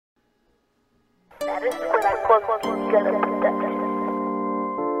That is what I call together production.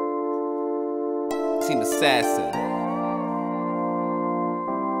 Team Assassin.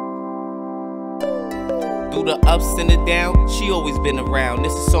 Through the ups and the downs, she always been around.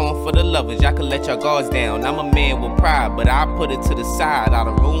 This a song for the lovers, y'all can let your guards down. I'm a man with pride, but I put it to the side. Out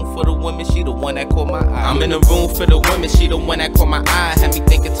of room for the women, she the one that caught my eye. I'm in the room for the women, she the one that caught my eye. Had me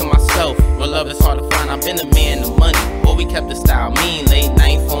thinking to myself, real love is hard to find. I've been a man of money, but we kept the style mean. Late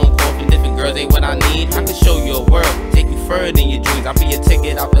night phone call from different girls, ain't what I need. I can show you a world, take you further than your dreams. I'll be a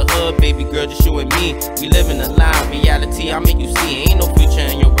ticket out the hood, baby girl, just you and me. We living a lie, reality, I'll make you see. Ain't no future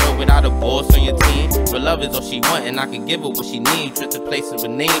in your world without a boss on your team. Real love is all she want, and I can give her what she needs. Trip to places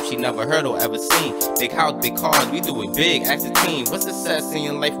with names she never heard or ever seen. Big house, big cars, we do it big, ask the team. What's success in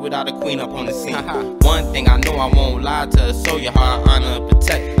your life without a queen up on the scene? One thing I know, I won't lie to her, show you how I honor and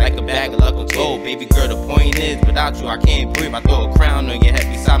protect. Like a bag of luck or gold, baby girl, the point is, without you I can't breathe. I throw a crown on your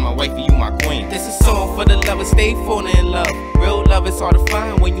head beside my wife and you my queen. This is a song for the lovers, stay falling in love. Real love is hard to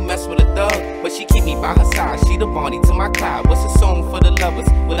find when you mess with a thug, but she keep me by her side, she the Barney to my Clyde. What's a song for the lovers,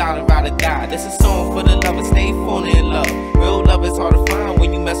 without a ride or die? This is a song for the lovers, stay falling in love. Real love is hard to find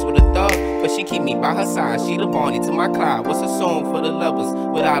when you mess with a thug, but she keep me by her side, she the Barney to my Clyde. What's a song for the lovers,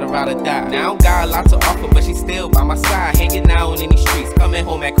 without a ride or die? Now I don't got a lot to offer, but she still by my side, hanging out in these streets, coming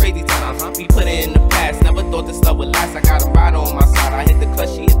home at crazy times. We put it in the past, never thought this love would last. I got a ride on my side, I hit the clutch,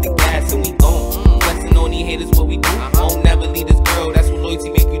 she hit the gas, and we gone. Flexing on these haters, what we do. Won't never leave this girl, that's what loyalty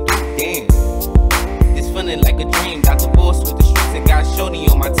make you do. Damn, this feeling like a dream. Got divorced with the streets and got shorty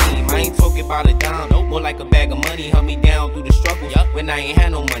on my team. I ain't talking about a dime, no, more like a bag of money. Held me down through the struggles when I ain't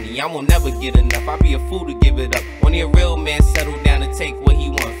had no money. I won't never get enough, I'll be a fool to give it up. Only a real man settle down and take what he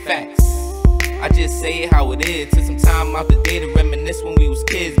want. Facts, I just say it how it is. Took some time out the day to reminisce when we was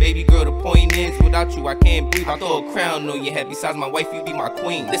kids. Baby girl, the point is, without you I can't breathe. I throw a crown on your head, besides my wife, you be my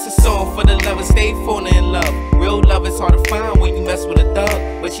queen. This a song for the lovers, stay falling in love. Real love is hard to find when you mess with a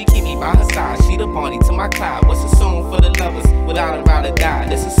thug, but she keep me by her side, she the Barney to my Clyde. What's a song for the lovers, without a ride or die?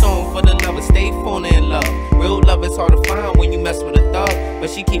 This a song for the lovers, stay falling in love. Real love is hard to find when you mess with a thug, but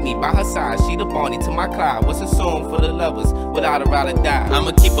she keep me by her side, she the Barney to my Clyde. What's a song for the lovers, without a ride or die?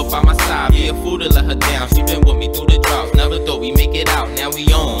 I'ma keep her by my side, be a fool to let her down. She been with me through the droughts, never thought we make it out, now we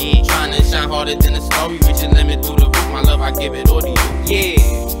on. Yeah. Trying to shine harder than the story, reach a limit through the roof. My love, I give it all to you.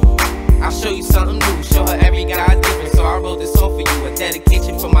 Yeah, I'll show you something new, show her every guy's different. So I wrote this song for you, a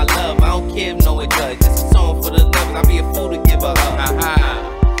dedication for my love. I don't care if no one does, this is a song for the lovers. I'll be a fool to give her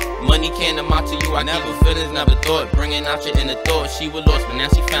up. Money can't amount to you, I never feelings, never thought. Bringing out your inner thoughts, she was lost, but now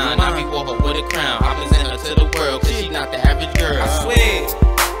she found. I reward her with a crown, I present her to the world, cause she not the average girl. I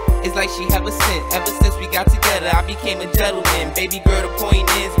swear, it's like she ever since we got together, I became a gentleman. Baby girl, the point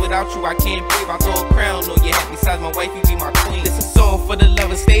is, without you I can't breathe. I throw a crown on your head, besides my wife, you be my queen. This a song for the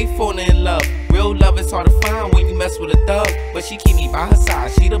lovers, stay falling in love. Real love is hard to find when you mess with a thug, but she keep me by her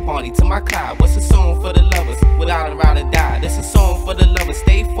side, she the Barney to my Clyde. What's a song for the lovers, without a ride or die? This a song for the lovers,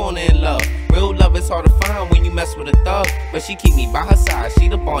 stay falling in love. Real love is hard to find when you mess with a thug, but she keep me by her side, she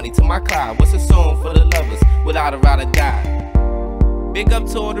the Barney to my Clyde. What's a song for the lovers, without a ride or die? Big up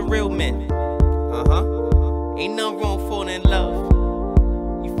to all the real men. Ain't nothing wrong falling in love.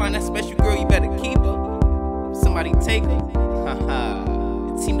 You find that special girl, you better keep her. Somebody take her.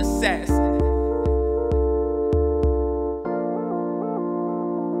 The Team Assassin.